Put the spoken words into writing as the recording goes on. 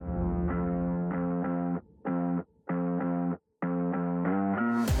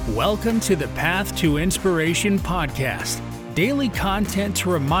Welcome to the Path to Inspiration podcast. Daily content to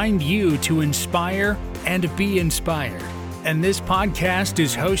remind you to inspire and be inspired. And this podcast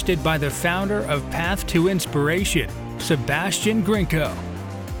is hosted by the founder of Path to Inspiration, Sebastian Grinko.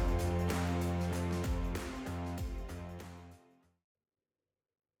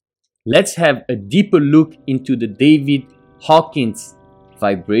 Let's have a deeper look into the David Hawkins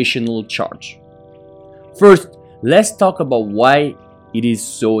vibrational chart. First, let's talk about why it is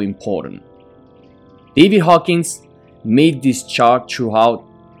so important. David Hawkins made this chart throughout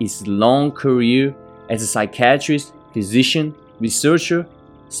his long career as a psychiatrist, physician, researcher,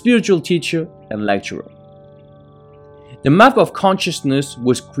 spiritual teacher, and lecturer. The map of consciousness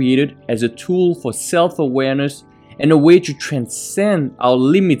was created as a tool for self-awareness and a way to transcend our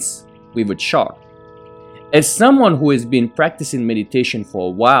limits with a chart. As someone who has been practicing meditation for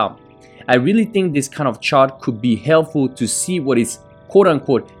a while, I really think this kind of chart could be helpful to see what is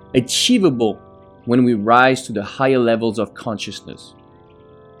quote-unquote achievable when we rise to the higher levels of consciousness.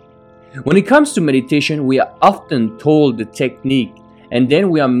 When it comes to meditation, we are often told the technique and then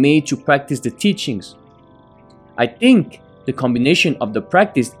we are made to practice the teachings. I think the combination of the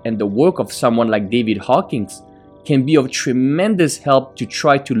practice and the work of someone like David Hawkins can be of tremendous help to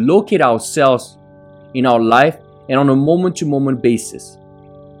try to locate ourselves in our life and on a moment-to-moment basis.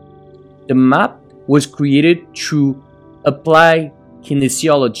 The map was created through applied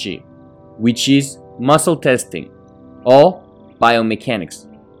kinesiology, which is muscle testing or biomechanics.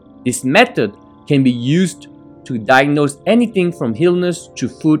 This method can be used to diagnose anything from illness to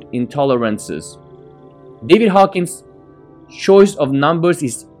food intolerances. David Hawkins' choice of numbers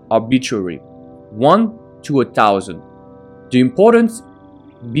is arbitrary, 1 to 1,000, the importance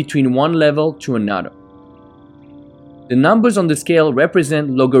between one level to another. The numbers on the scale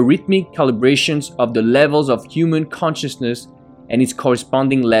represent logarithmic calibrations of the levels of human consciousness and its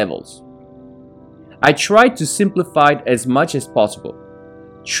corresponding levels. I tried to simplify it as much as possible.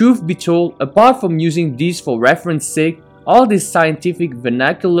 Truth be told, apart from using these for reference sake, all this scientific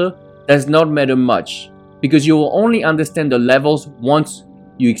vernacular does not matter much because you will only understand the levels once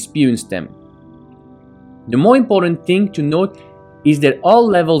you experience them. The more important thing to note is that all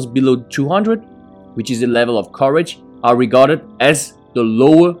levels below 200, which is the level of courage, are regarded as the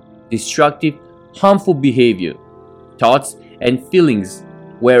lower, destructive, harmful behavior, thoughts, and feelings,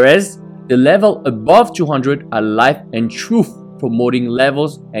 whereas the level above 200 are life and truth promoting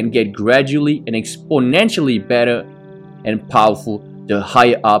levels and get gradually and exponentially better and powerful the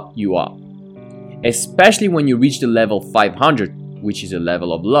higher up you are, especially when you reach the level 500, which is a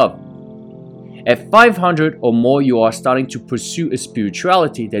level of love. At 500 or more, you are starting to pursue a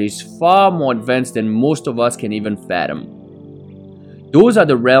spirituality that is far more advanced than most of us can even fathom. Those are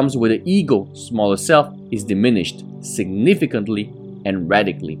the realms where the ego, smaller self, is diminished significantly and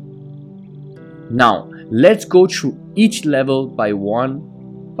radically. Now, let's go through each level by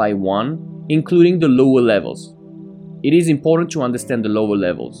one, including the lower levels. It is important to understand the lower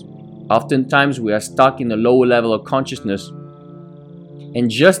levels. Oftentimes, we are stuck in a lower level of consciousness and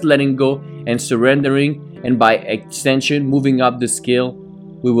just letting go and surrendering, and by extension moving up the scale,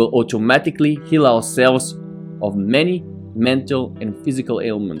 we will automatically heal ourselves of many mental and physical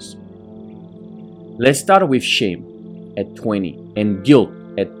ailments. Let's start with shame at 20 and guilt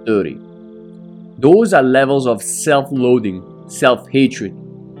at 30. Those are levels of self-loathing, self-hatred.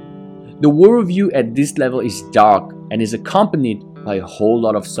 The worldview at this level is dark and is accompanied by a whole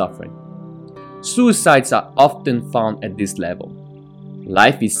lot of suffering. Suicides are often found at this level.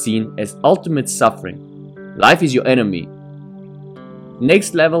 Life is seen as ultimate suffering. Life is your enemy.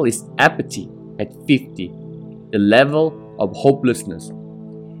 Next level is apathy at 50, the level of hopelessness.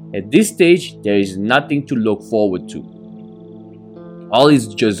 At this stage, there is nothing to look forward to. All is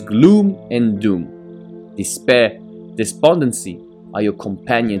just gloom and doom. Despair, despondency are your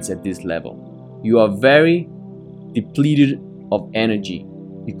companions at this level. You are very depleted of energy.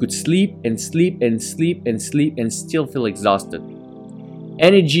 You could sleep and sleep and sleep and sleep and still feel exhausted.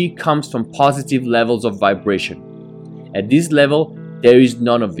 Energy comes from positive levels of vibration. At this level, there is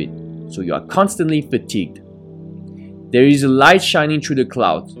none of it, so you are constantly fatigued. There is a light shining through the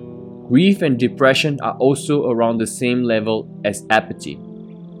clouds. Grief and depression are also around the same level as apathy.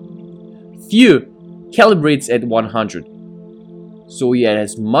 Fear calibrates at 100, so it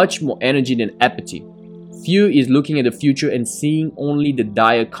has much more energy than apathy. Fear is looking at the future and seeing only the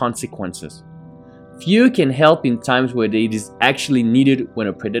dire consequences. Fear can help in times where it is actually needed when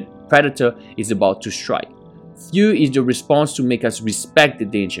a predator is about to strike. Fear is the response to make us respect the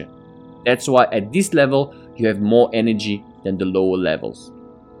danger. That's why at this level, you have more energy than the lower levels.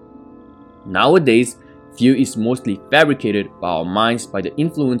 Nowadays, Fear is mostly fabricated by our minds by the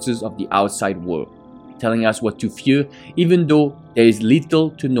influences of the outside world, telling us what to fear even though there is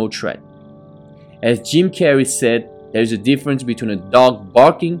little to no threat. As Jim Carrey said, there is a difference between a dog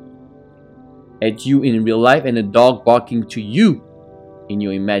barking at you in real life and a dog barking to you in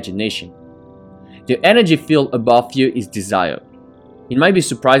your imagination. The energy field above fear is desire. It might be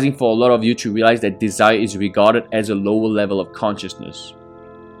surprising for a lot of you to realize that desire is regarded as a lower level of consciousness.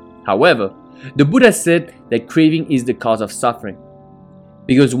 However, the Buddha said that craving is the cause of suffering,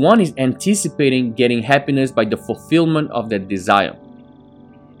 because one is anticipating getting happiness by the fulfillment of that desire,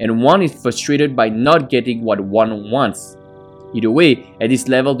 and one is frustrated by not getting what one wants. Either way, at this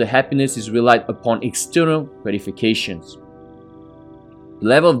level, the happiness is relied upon external gratifications. The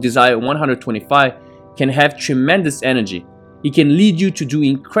level of desire 125 can have tremendous energy. It can lead you to do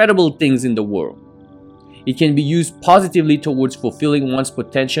incredible things in the world. It can be used positively towards fulfilling one's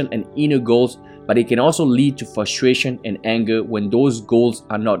potential and inner goals, but it can also lead to frustration and anger when those goals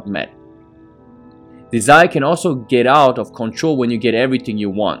are not met. Desire can also get out of control when you get everything you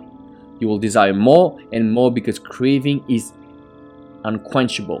want. You will desire more and more because craving is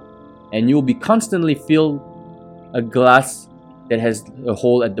unquenchable, and you will be constantly fill a glass that has a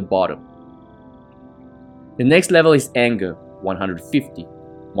hole at the bottom. The next level is anger, 150.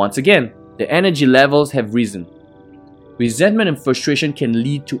 Once again, the energy levels have risen. Resentment and frustration can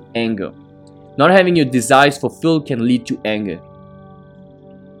lead to anger. Not having your desires fulfilled can lead to anger.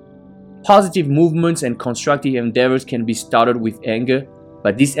 Positive movements and constructive endeavors can be started with anger,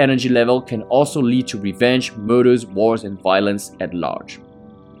 but this energy level can also lead to revenge, murders, wars, and violence at large.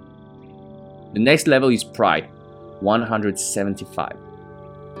 The next level is pride, 175.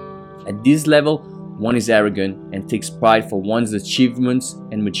 At this level, one is arrogant and takes pride for one's achievements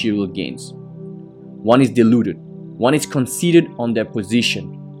and material gains. One is deluded. One is conceited on their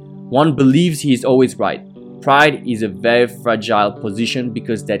position. One believes he is always right. Pride is a very fragile position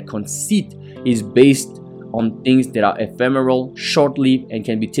because that conceit is based on things that are ephemeral, short-lived, and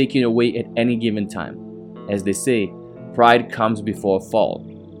can be taken away at any given time. As they say, pride comes before a fall.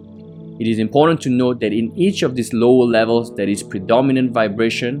 It is important to note that in each of these lower levels there is predominant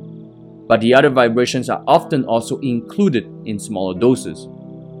vibration, but the other vibrations are often also included in smaller doses.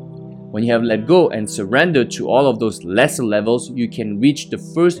 When you have let go and surrendered to all of those lesser levels, you can reach the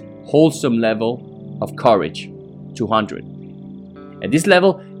first wholesome level of courage, 200. At this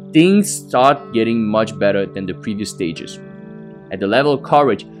level, things start getting much better than the previous stages. At the level of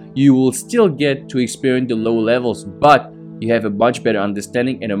courage, you will still get to experience the lower levels, but you have a much better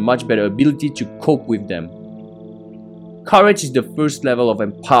understanding and a much better ability to cope with them. Courage is the first level of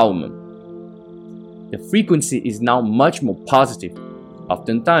empowerment. The frequency is now much more positive.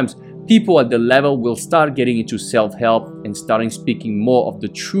 Oftentimes, people at the level will start getting into self-help and starting speaking more of the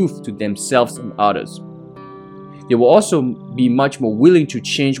truth to themselves and others. They will also be much more willing to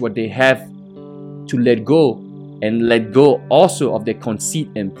change what they have to let go, and let go also of their conceit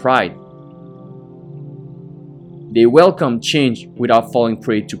and pride. They welcome change without falling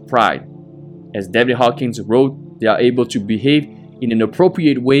prey to pride. As David Hawkins wrote, they are able to behave in an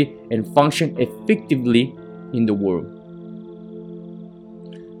appropriate way and function effectively in the world.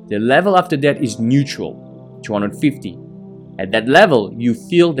 The level after that is neutral, 250. At that level, you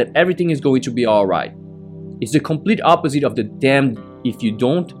feel that everything is going to be alright. It's the complete opposite of the damned if you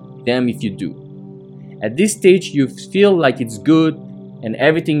don't, damn if you do. At this stage, you feel like it's good and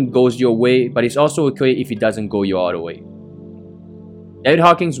everything goes your way, but it's also okay if it doesn't go your other way. David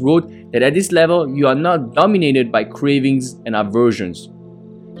Hawkins wrote that at this level, you are not dominated by cravings and aversions.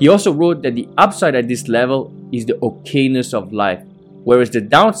 He also wrote that the upside at this level is the okayness of life, whereas the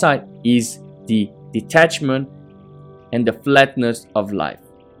downside is the detachment and the flatness of life.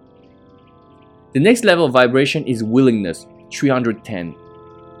 The next level of vibration is willingness, 310.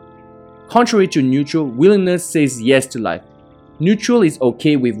 Contrary to neutral, willingness says yes to life. Neutral is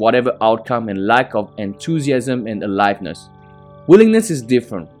okay with whatever outcome and lack of enthusiasm and aliveness. Willingness is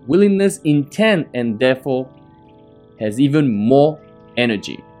different. Willingness intends and therefore has even more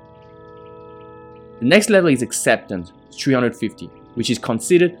energy. The next level is acceptance, 350, which is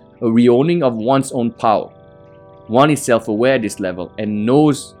considered a reowning of one's own power. One is self-aware at this level and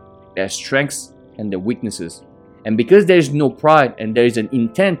knows their strengths and their weaknesses. And because there is no pride and there is an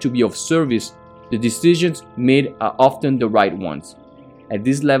intent to be of service, the decisions made are often the right ones. At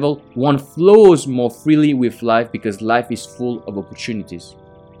this level, one flows more freely with life because life is full of opportunities.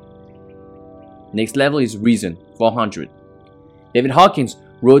 Next level is reason, 400. David Hawkins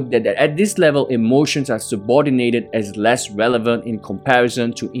wrote that at this level, emotions are subordinated as less relevant in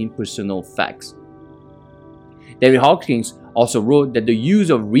comparison to impersonal facts. David Hawkins also wrote that the use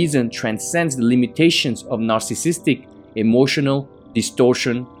of reason transcends the limitations of narcissistic emotional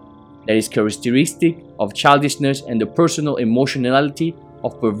distortion that is characteristic of childishness and the personal emotionality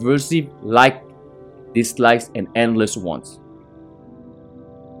of pervasive likes, dislikes, and endless wants.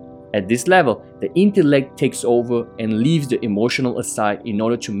 At this level, the intellect takes over and leaves the emotional aside in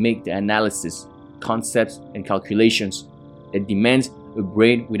order to make the analysis, concepts, and calculations that demands a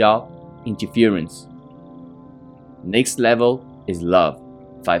brain without interference. Next level is love,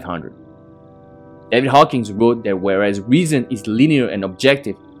 500. David Hawkins wrote that whereas reason is linear and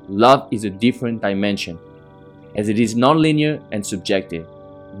objective, love is a different dimension, as it is non-linear and subjective.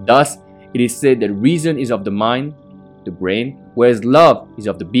 Thus, it is said that reason is of the mind, the brain, whereas love is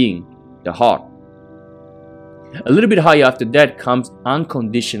of the being, the heart. A little bit higher after that comes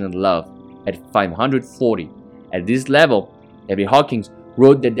unconditional love at 540. At this level, David Hawkins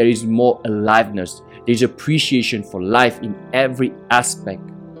wrote that there is more aliveness, there is appreciation for life in every aspect.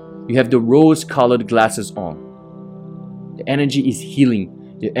 You have the rose-colored glasses on. The energy is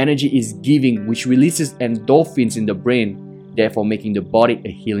healing, the energy is giving, which releases endorphins in the brain, therefore making the body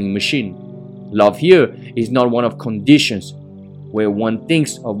a healing machine. Love here is not one of conditions, where one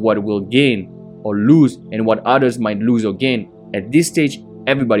thinks of what will gain or lose and what others might lose or gain. At this stage,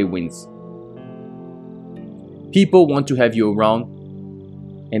 everybody wins. People want to have you around,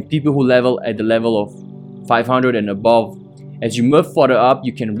 and people who level at the level of 500 and above, as you move further up,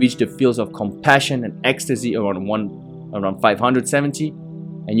 you can reach the fields of compassion and ecstasy around 570,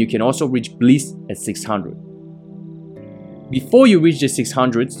 and you can also reach bliss at 600. Before you reach the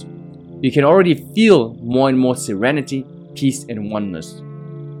 600s, you can already feel more and more serenity, peace, and oneness.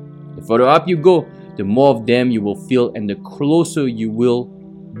 The further up you go, the more of them you will feel and the closer you will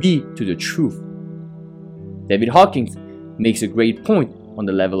be to the truth. David Hawkins makes a great point on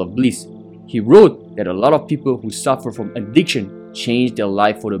the level of bliss. He wrote that a lot of people who suffer from addiction change their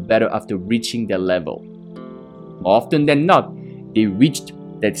life for the better after reaching that level. More often than not, they reached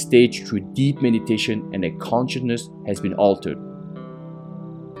that stage through deep meditation and their consciousness has been altered.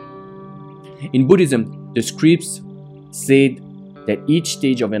 In Buddhism, the scripts said that each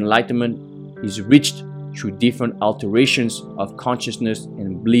stage of enlightenment is reached through different alterations of consciousness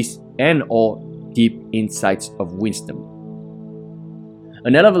and bliss and/or deep insights of wisdom.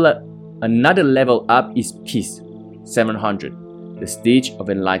 Another level up is peace, 700, the stage of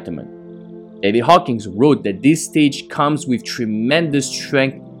enlightenment. David Hawkins wrote that this stage comes with tremendous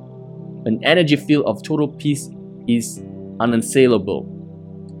strength. An energy field of total peace is unassailable.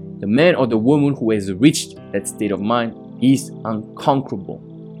 The man or the woman who has reached that state of mind is unconquerable.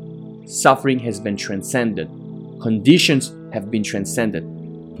 Suffering has been transcended. Conditions have been transcended.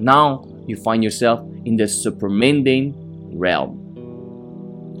 Now you find yourself in the supermundane realm.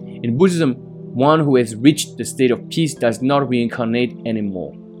 In Buddhism, one who has reached the state of peace does not reincarnate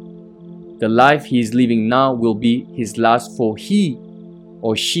anymore. The life he is living now will be his last, for he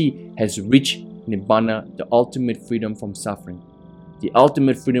or she has reached Nibbana, the ultimate freedom from suffering, the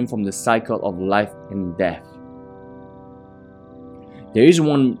ultimate freedom from the cycle of life and death. There is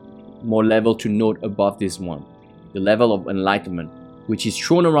one more level to note above this one, the level of enlightenment, which is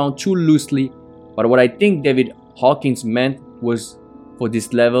thrown around too loosely, but what I think David Hawkins meant was for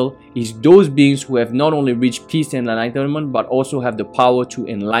this level is those beings who have not only reached peace and enlightenment but also have the power to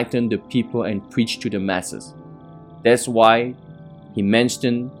enlighten the people and preach to the masses. That's why he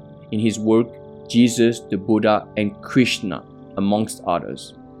mentioned in his work Jesus, the Buddha, and Krishna, amongst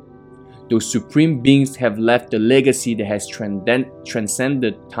others. Those supreme beings have left a legacy that has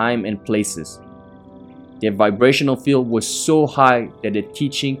transcended time and places. Their vibrational field was so high that the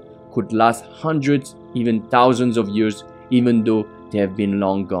teaching could last hundreds, even thousands of years, even though they have been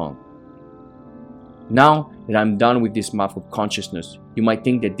long gone. Now that I'm done with this map of consciousness, you might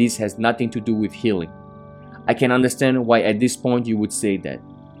think that this has nothing to do with healing. I can understand why at this point you would say that.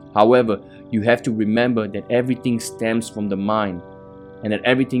 However, you have to remember that everything stems from the mind and that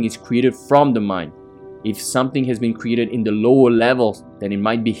everything is created from the mind. If something has been created in the lower levels, then it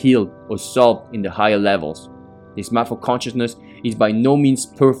might be healed or solved in the higher levels. This map of consciousness is by no means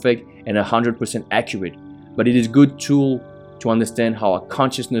perfect and 100% accurate, but it is a good tool to understand how our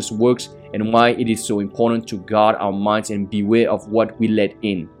consciousness works and why it is so important to guard our minds and beware of what we let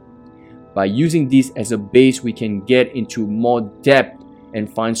in. By using this as a base, we can get into more depth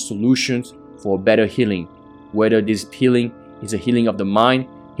and find solutions for better healing, whether this healing is a healing of the mind,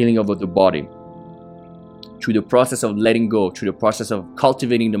 healing of the body. Through the process of letting go, through the process of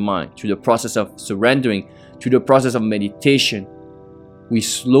cultivating the mind, through the process of surrendering, through the process of meditation, we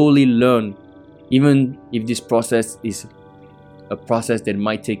slowly learn, even if this process is a process that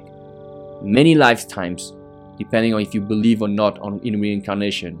might take many lifetimes, depending on if you believe or not in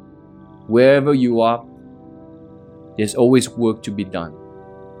reincarnation. Wherever you are, there's always work to be done.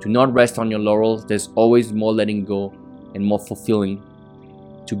 Do not rest on your laurels. There's always more letting go and more fulfilling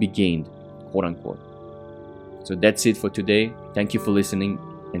to be gained, quote unquote. So that's it for today. Thank you for listening,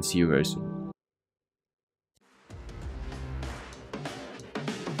 and see you very soon.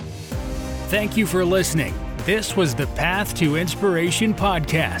 Thank you for listening. This was the Path to Inspiration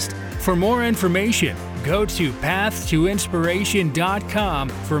podcast. For more information, go to pathtoinspiration.com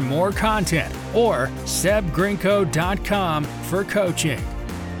for more content or sebgrinko.com for coaching.